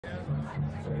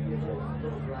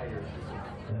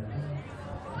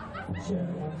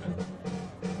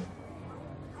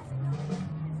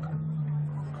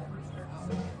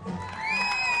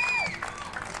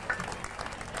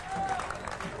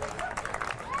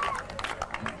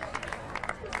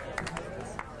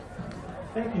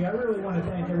Thank you. I really want to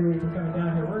thank everybody for coming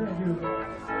down here. We're going to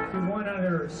do one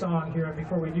other song here, and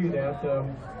before we do that,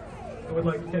 I would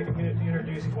like to take a minute to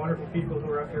introduce the wonderful people who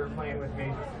are up here playing with me.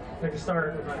 I'd like to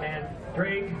start with my man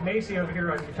Randy Meisner over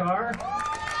here on guitar,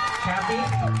 Happy.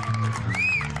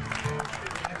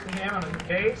 Next to him on the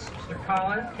bass, Mr.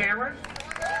 Colin Cameron.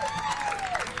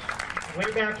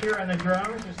 Way back here on the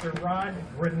drums, Mr. Ron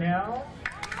Grinnell.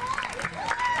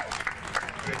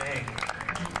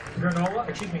 Granola,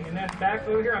 excuse me, and then back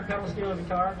over here on pedal steel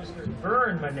guitar, Mr.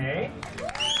 Vern Monet.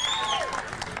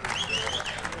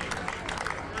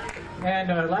 And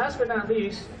last but not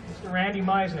least, Mr. Randy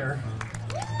Meisner.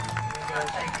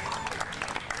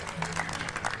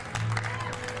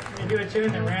 And, do a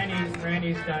tune that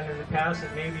Randy's done in the past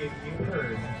that maybe you've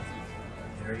heard.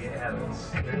 There you have it.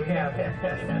 There we have it.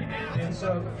 And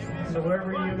so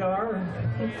wherever you are,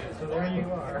 so there you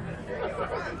are.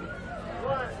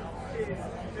 1, 2,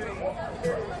 3,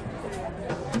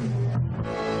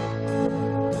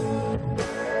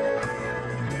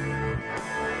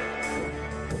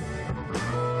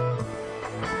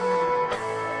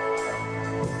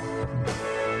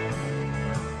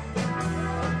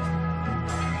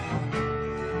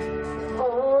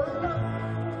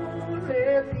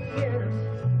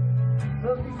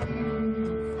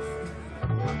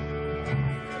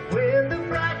 when the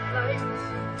bright lights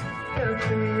come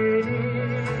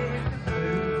fading,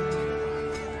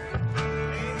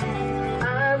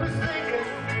 I was thinking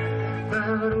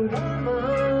about a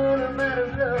woman I might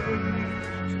have loved,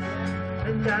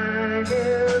 and I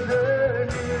never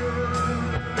knew.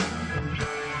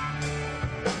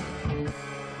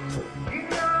 You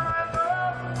know I've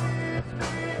always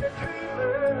been a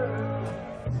dreamer,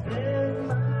 spend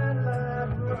my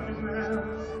life running around,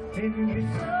 and you're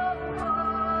so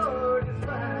hard to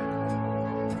find.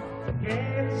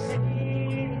 Can't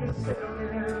seem to settle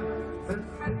down, but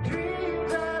the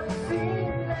dreams I've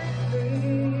seen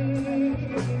lately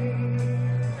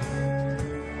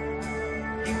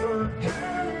keep on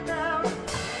turning out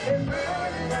and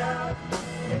burning out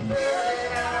and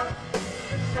burning out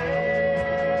the same.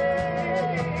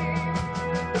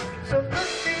 So put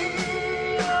me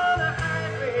on a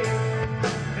highway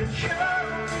and show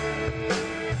me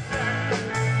a sign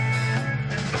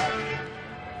and take it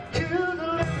to the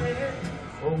limit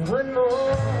one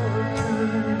more time.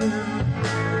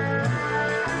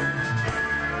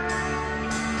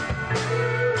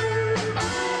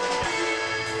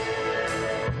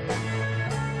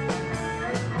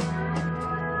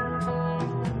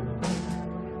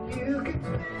 You can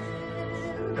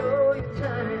spend all your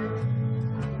time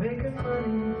making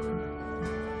money,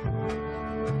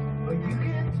 or you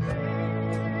can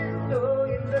spend all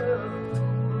your love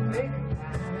making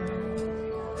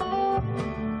time.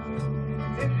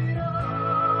 If it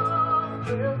all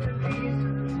fell to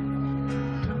pieces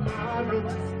tomorrow,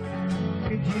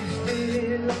 could you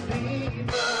still be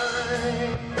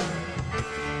mine?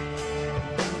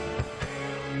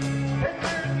 And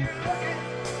when you're looking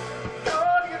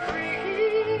all you're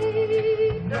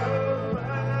free,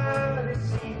 nobody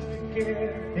seems to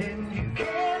care, and you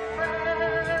can't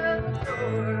find the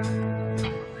door,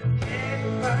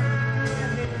 can't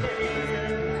find it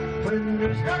there, when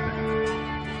there's nothing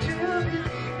to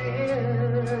believe in.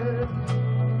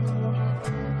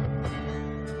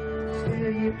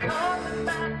 Still you're coming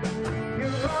back,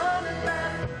 you're running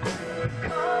back, you're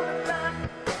coming back.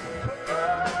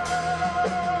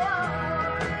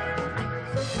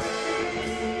 So put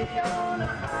me on a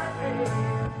highway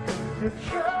and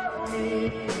show me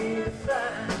the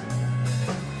sign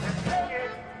and take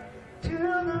it to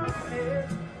the limit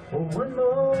one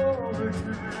more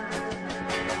time.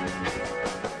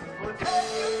 We'll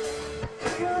take it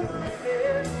to the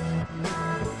limit.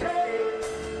 We'll take it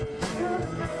to the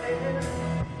limit.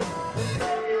 We'll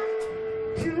take it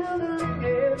to the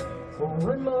limit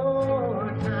one more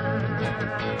time.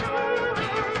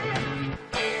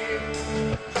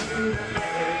 To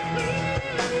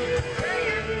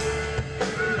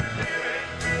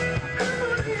the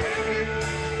limit.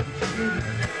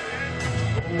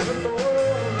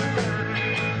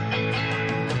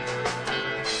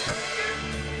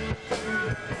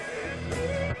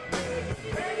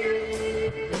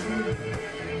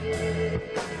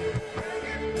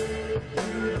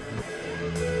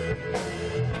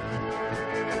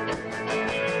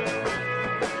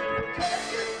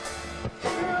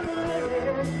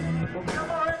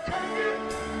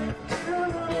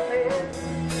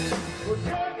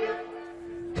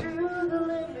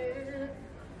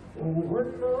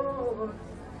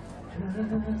 Thank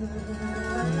you.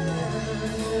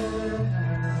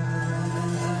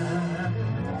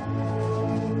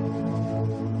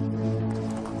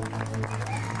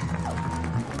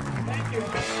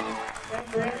 Thank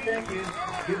you, Randy. Thank you.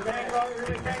 Thank all you.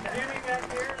 Thank Jimmy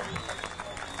back here.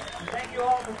 And thank you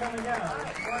all for coming down.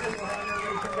 It's wonderful having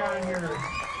everybody come down here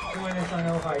doing this on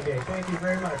Ojai Day. Thank you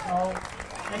very much.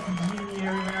 Thank you, Jeannie,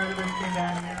 everybody came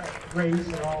down here. Grace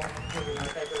and all.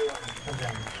 Thank everyone who come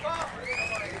down.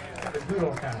 Have a good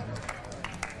old time.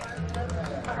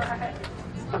 All right.